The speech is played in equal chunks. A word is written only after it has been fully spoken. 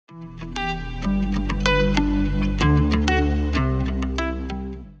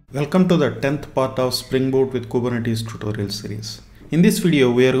Welcome to the 10th part of Spring Boot with Kubernetes tutorial series. In this video,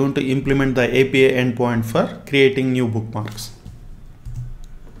 we are going to implement the API endpoint for creating new bookmarks.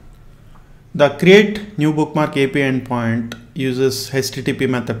 The create new bookmark API endpoint uses HTTP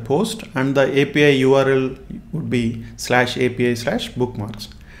method post, and the API URL would be /API/bookmarks.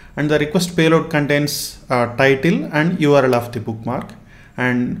 And the request payload contains title and URL of the bookmark.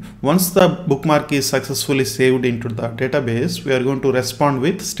 And once the bookmark is successfully saved into the database, we are going to respond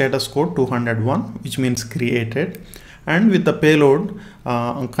with status code 201, which means created, and with the payload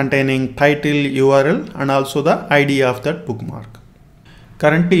containing title, URL, and also the ID of that bookmark.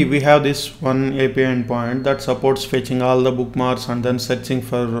 Currently, we have this one API endpoint that supports fetching all the bookmarks and then searching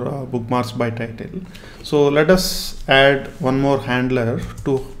for bookmarks by title. So let us add one more handler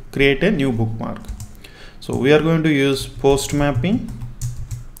to create a new bookmark. So we are going to use post mapping.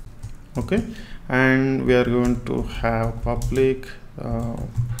 Okay, and we are going to have public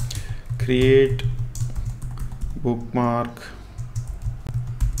create bookmark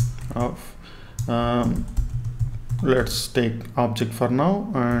of let's take object for now,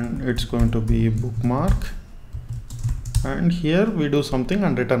 and it's going to be bookmark, and here we do something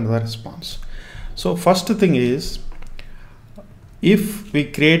and return the response. So first thing is, if we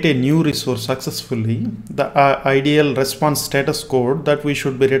create a new resource successfully, the ideal response status code that we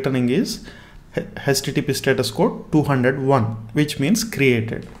should be returning is HTTP status code 201, which means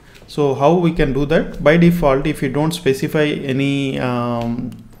created. So how we can do that? By default, if you don't specify any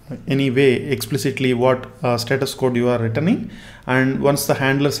way explicitly what status code you are returning, and once the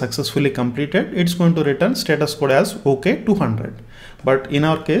handler successfully completed, it's going to return status code as OK 200. But in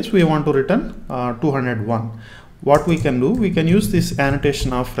our case, we want to return 201. What we can do, we can use this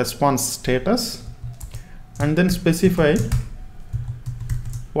annotation of response status and then specify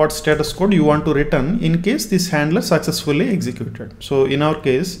what status code you want to return in case this handler successfully executed. So in our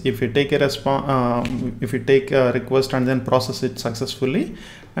case, if you take a request and then process it successfully,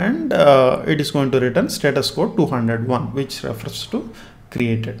 and it is going to return status code 201, which refers to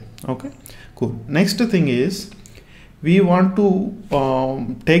created. Okay, cool. Next thing is, we want to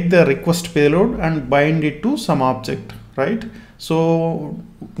take the request payload and bind it to some object, right? So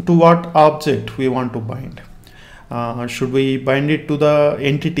to what object we want to bind? Should we bind it to the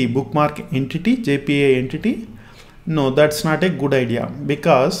entity, bookmark entity, JPA entity? No, that's not a good idea,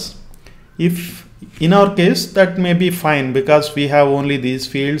 because if in our case that may be fine because we have only these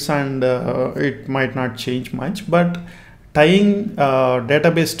fields and it might not change much, but tying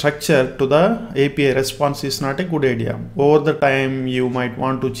database structure to the API response is not a good idea. Over the time, you might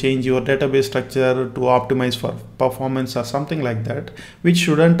want to change your database structure to optimize for performance or something like that, which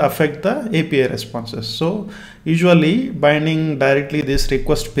shouldn't affect the API responses. So usually binding directly these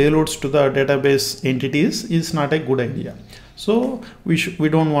request payloads to the database entities is not a good idea. So we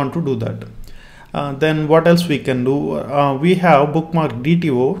don't want to do that. Then what else we can do? We have bookmark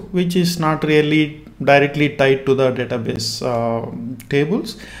DTO, which is not really directly tied to the database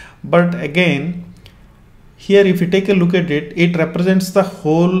tables, but again, here if you take a look at it, it represents the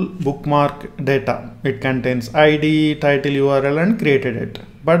whole bookmark data. It contains ID, title, URL, and created it.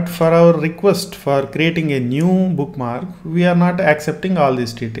 But for our request for creating a new bookmark, we are not accepting all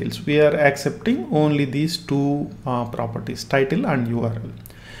these details. We are accepting only these two properties, title and URL.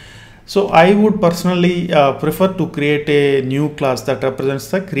 So I would personally prefer to create a new class that represents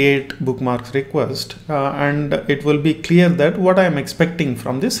the create bookmarks request, and it will be clear that what I am expecting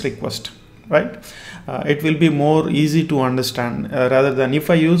from this request, right? It will be more easy to understand rather than if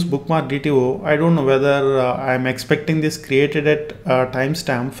I use bookmark DTO, I don't know whether I am expecting this created at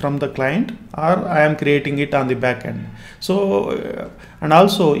timestamp from the client or I am creating it on the backend. So and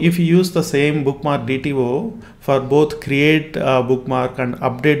also if you use the same bookmark DTO for both create bookmark and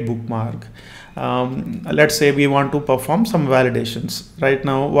update bookmark, let's say we want to perform some validations. Right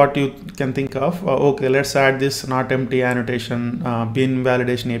now, what you can think of, okay, let's add this not empty annotation, bin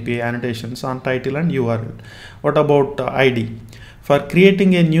validation API annotations on title and URL. What about ID? For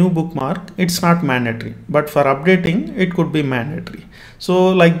creating a new bookmark, it's not mandatory, but for updating, it could be mandatory. So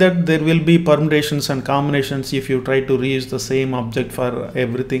like that, there will be permutations and combinations if you try to reuse the same object for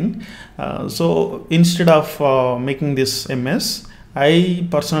everything. So instead of making this a mess, I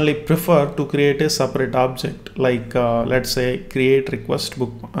personally prefer to create a separate object, like let's say create request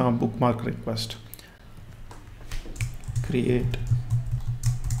bookmark request. Create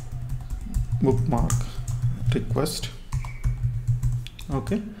bookmark request.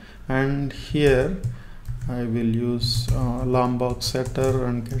 Okay, and here I will use Lombok setter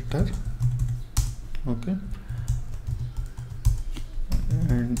and getter. Okay,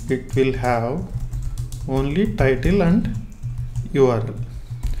 and it will have only title and URL.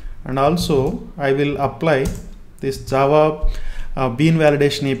 and also I will apply this Java bean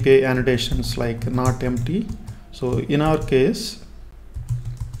validation API annotations like not empty. So in our case,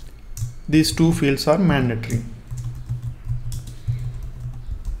 these two fields are mandatory.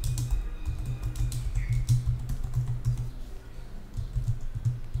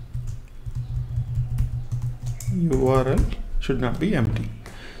 URL should not be empty.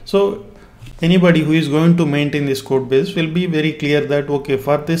 So anybody who is going to maintain this code base will be very clear that okay,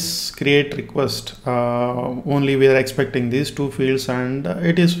 for this create request only we are expecting these two fields, and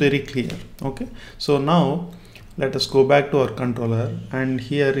it is very clear. Okay, so now let us go back to our controller, and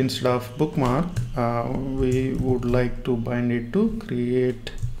here instead of bookmark we would like to bind it to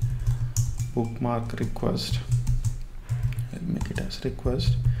create bookmark request. I'll make it as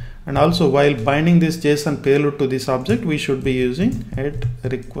request. And also while binding this JSON payload to this object, we should be using at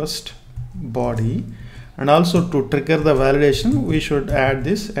request body, and also to trigger the validation we should add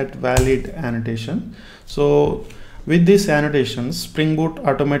this at valid annotation. So with this annotation, Spring Boot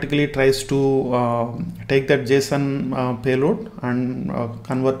automatically tries to take that JSON payload and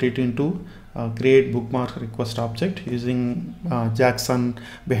convert it into create bookmark request object using Jackson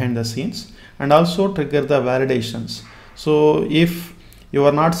behind the scenes, and also trigger the validations. So if you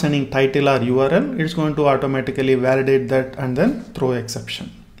are not sending title or URL, it's going to automatically validate that and then throw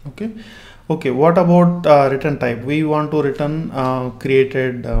exception. Okay, what about return type? We want to return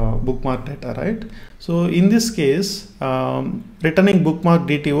created bookmark data, right? So in this case, returning bookmark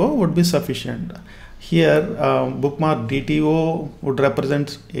DTO would be sufficient. Here bookmark DTO would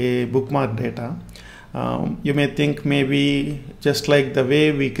represent a bookmark data. You may think maybe just like the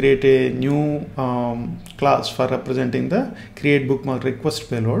way we create a new class for representing the create bookmark request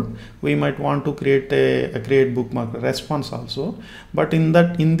payload, we might want to create a create bookmark response also. But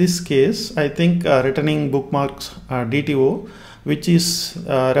in this case, I think returning bookmarks DTO, which is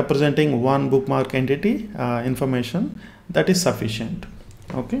representing one bookmark entity information, that is sufficient.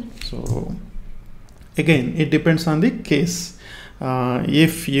 Okay, so again it depends on the case.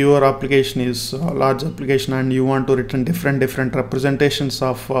 If your application is a large application and you want to return different representations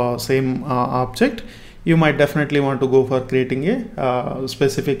of same object, you might definitely want to go for creating a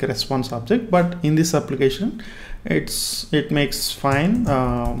specific response object. But in this application, it makes fine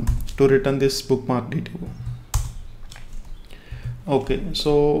to return this bookmark DTO. Okay,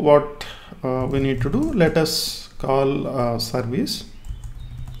 so what we need to do, let us call service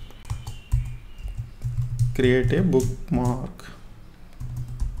create a bookmark.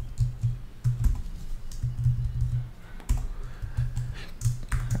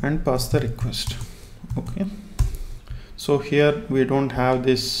 And pass the request. Okay, so here we don't have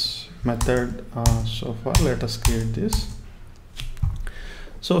this method so far. Let us create this.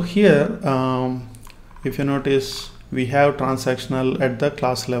 So here if you notice, we have transactional at the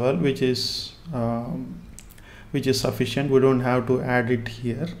class level, which is sufficient. We don't have to add it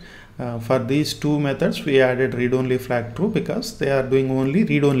here. For these two methods we added read only flag true because they are doing only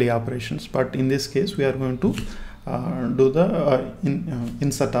read only operations, but in this case we are going to do the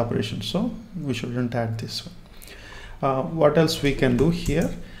insert operation, so we shouldn't add this one. What else we can do here?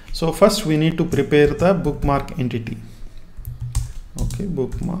 So first we need to prepare the bookmark entity. Okay,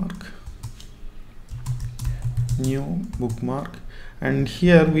 bookmark, new bookmark, and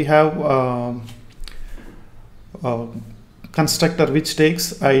here we have constructor which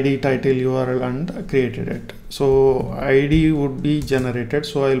takes ID, title, URL and created it. So ID would be generated,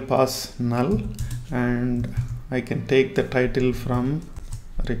 so I'll pass null, and I can take the title from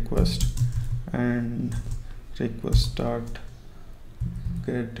request and request start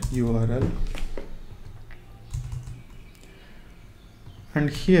get URL, and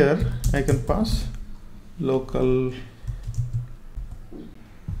here I can pass local.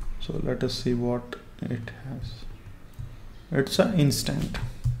 So let us see what it has. It's an instant,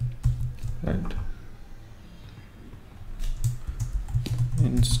 right?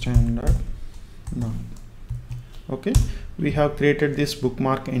 Instant now. Okay, we have created this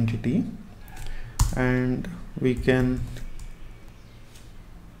bookmark entity, and we can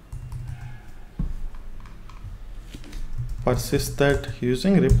persist that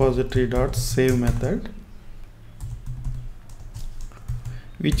using repository.save method,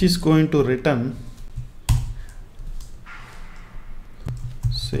 which is going to return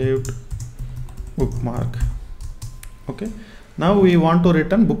saved bookmark. Okay, now we want to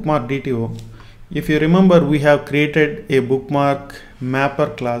return bookmark DTO. If you remember, we have created a bookmark mapper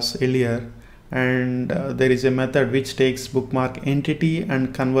class earlier, and there is a method which takes bookmark entity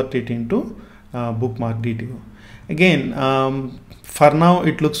and convert it into bookmark DTO. Again, for now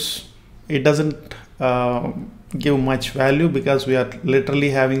it doesn't give much value because we are literally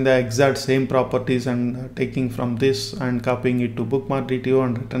having the exact same properties and taking from this and copying it to bookmark DTO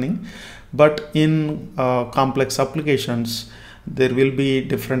and returning. But in complex applications, there will be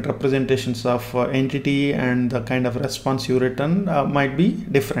different representations of entity, and the kind of response you return might be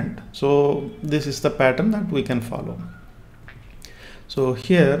different. So this is the pattern that we can follow. So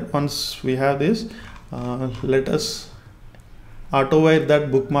here, once we have this, let us auto-wire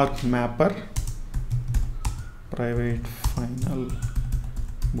that bookmark mapper, private final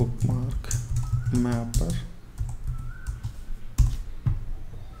bookmark mapper,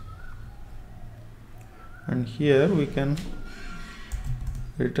 and here we can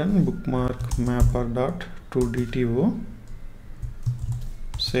return bookmark mapper dot to DTO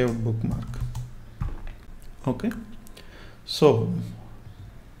saved bookmark. Okay, so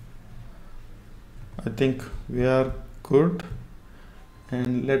I think we are good,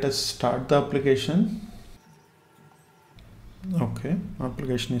 and let us start the application. Okay,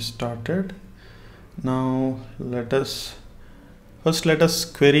 application is started. Now let us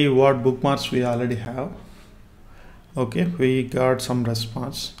query what bookmarks we already have. Okay, we got some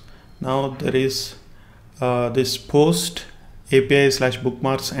response. Now there is this post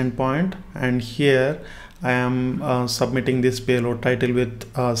API/bookmarks endpoint, and here I am submitting this payload title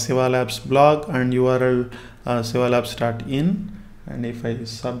with SivaLabs blog and URL sivalabs.in, and if I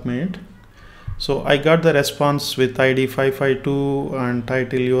submit, so I got the response with ID 552 and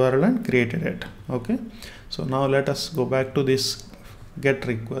title URL and created it. Okay, so now let us go back to this get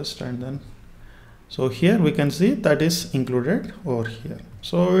request, and then so here we can see that is included over here.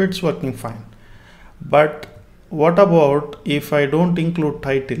 So it's working fine. But what about if I don't include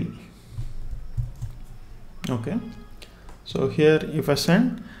title? Okay, so here if I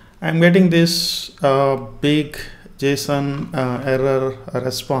send, I'm getting this big JSON error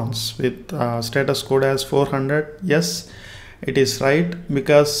response with status code as 400. Yes, it is right,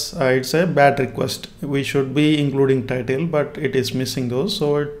 because it's a bad request. We should be including title, but it is missing those,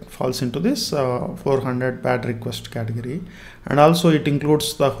 so it falls into this 400 bad request category. And also it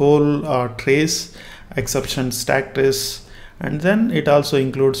includes the whole trace exception stack trace, and then it also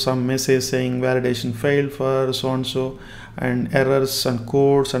includes some message saying validation failed for so and so, and errors and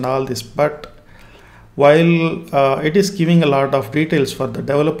codes and all this. But while it is giving a lot of details for the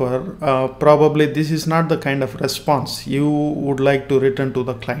developer, probably this is not the kind of response you would like to return to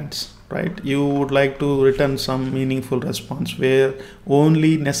the clients, right? You would like to return some meaningful response where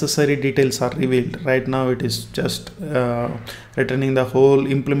only necessary details are revealed. Right now it is just returning the whole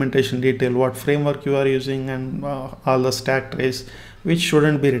implementation detail, what framework you are using, and all the stack trace, which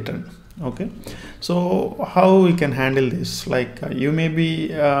shouldn't be written. Okay, so how we can handle this? Like you maybe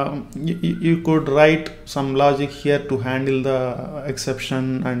you could write some logic here to handle the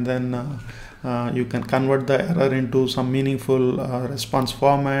exception, and then you can convert the error into some meaningful response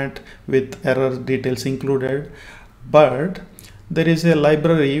format with error details included. But there is a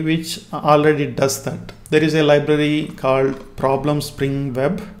library which already does that. There is a library called Problem Spring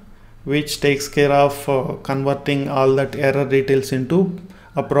Web, which takes care of converting all that error details into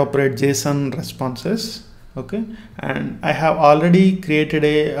appropriate JSON responses. Okay, and I have already created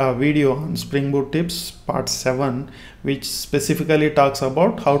a video on Spring Boot tips part 7, which specifically talks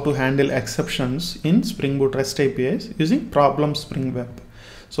about how to handle exceptions in Spring Boot REST APIs using Problem Spring Web.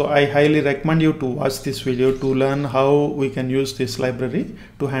 So I highly recommend you to watch this video to learn how we can use this library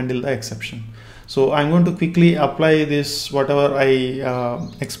to handle the exception. So I'm going to quickly apply this whatever I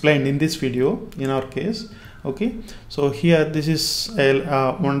explained in this video in our case. Okay, so here this is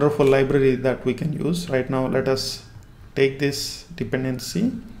a wonderful library that we can use. Right now let us take this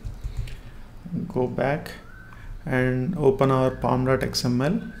dependency, go back and open our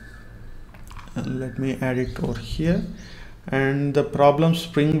pom.xml, and let me add it over here. And the Problem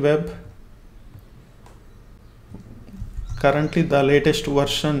Spring Web, currently the latest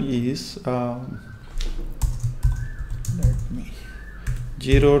version is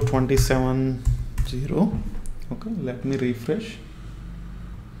 0.27.0. Okay, let me refresh.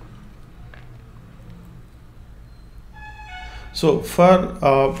 So for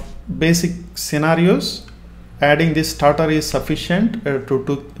basic scenarios, adding this starter is sufficient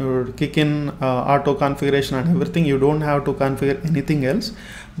to kick in auto configuration and everything. You don't have to configure anything else.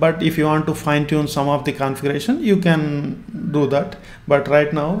 But if you want to fine tune some of the configuration, you can do that. But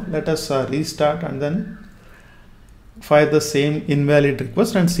right now let us restart and then fire the same invalid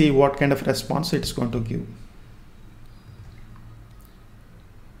request and see what kind of response it's going to give.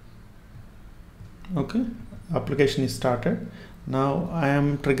 Okay, application is started. Now I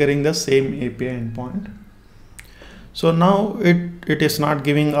am triggering the same API endpoint. So now it is not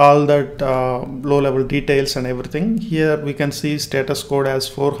giving all that low level details and everything. Here we can see status code as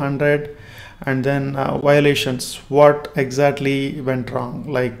 400, and then violations, what exactly went wrong.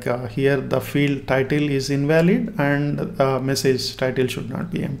 Like here the field title is invalid and message title should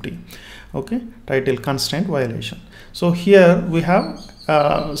not be empty. Okay, title constraint violation. So here we have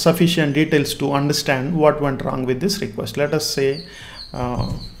sufficient details to understand what went wrong with this request. Let us say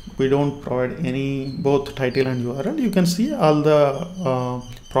we don't provide any both title and URL. You can see all the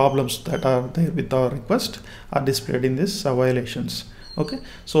problems that are there with our request are displayed in this violations. Okay,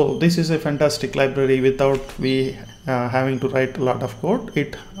 so this is a fantastic library. Without we having to write a lot of code,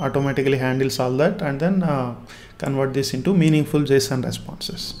 it automatically handles all that and then convert this into meaningful JSON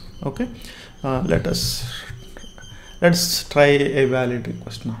responses. Okay, let's try a valid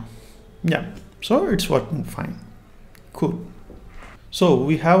request now. Yeah, so it's working fine. Cool. So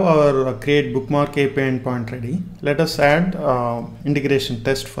we have our create bookmark API endpoint ready. Let us add integration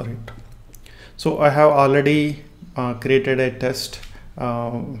test for it. So I have already created a test,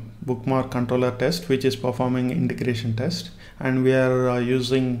 bookmark controller test, which is performing integration test, and we are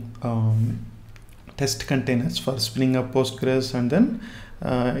using test containers for spinning up Postgres and then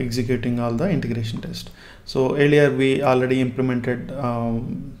executing all the integration test. So earlier we already implemented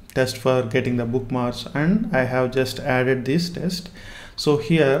test for getting the bookmarks, and I have just added this test. So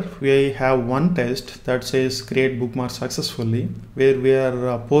here we have one test that says create bookmark successfully, where we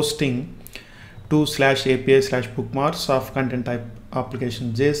are posting to /API/bookmarks of content type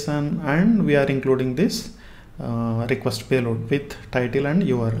application JSON, and we are including this request payload with title and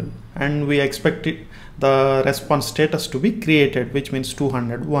URL, and we expect the response status to be created, which means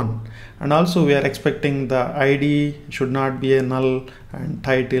 201, and also we are expecting the ID should not be a null, and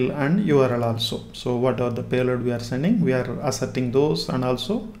title and URL also. So whatever the payload we are sending, we are asserting those, and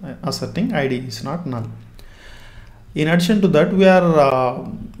also asserting ID is not null. In addition to that, we are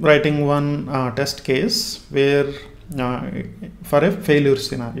writing one test case where for a failure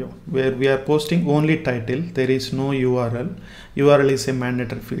scenario where we are posting only title, there is no URL. URL is a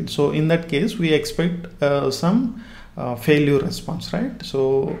mandatory field. So in that case, we expect some failure response, right?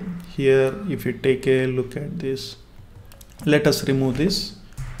 So here, if you take a look at this, let us remove this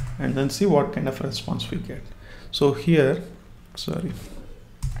and then see what kind of response we get. So here, sorry.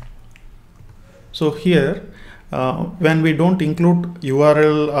 So here, when we don't include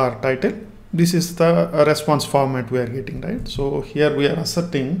URL or title, this is the response format we are getting, right? So here we are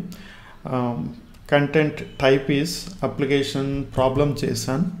asserting content type is application problem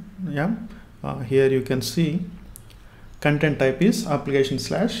JSON. Yeah, here you can see content type is application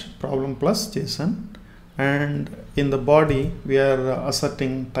 /problem plus JSON, and in the body we are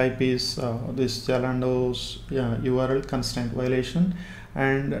asserting type is this Jalando's URL constraint violation,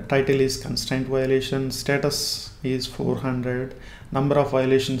 and title is constraint violation, status is 400, number of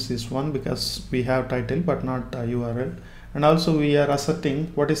violations is 1 because we have title but not URL, and also we are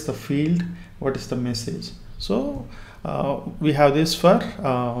asserting what is the field, what is the message. So we have this for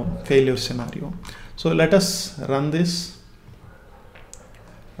failure scenario. So let us run this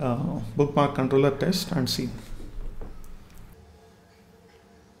bookmark controller test and see.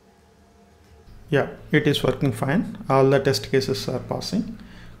 Yeah, it is working fine. All the test cases are passing.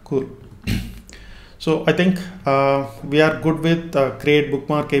 Cool. So I think we are good with create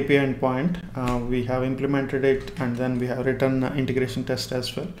bookmark API endpoint. We have implemented it, and then we have written integration test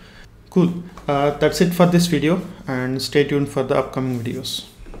as well. Cool. That's it for this video, and stay tuned for the upcoming videos.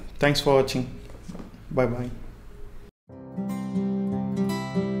 Thanks for watching. Bye bye.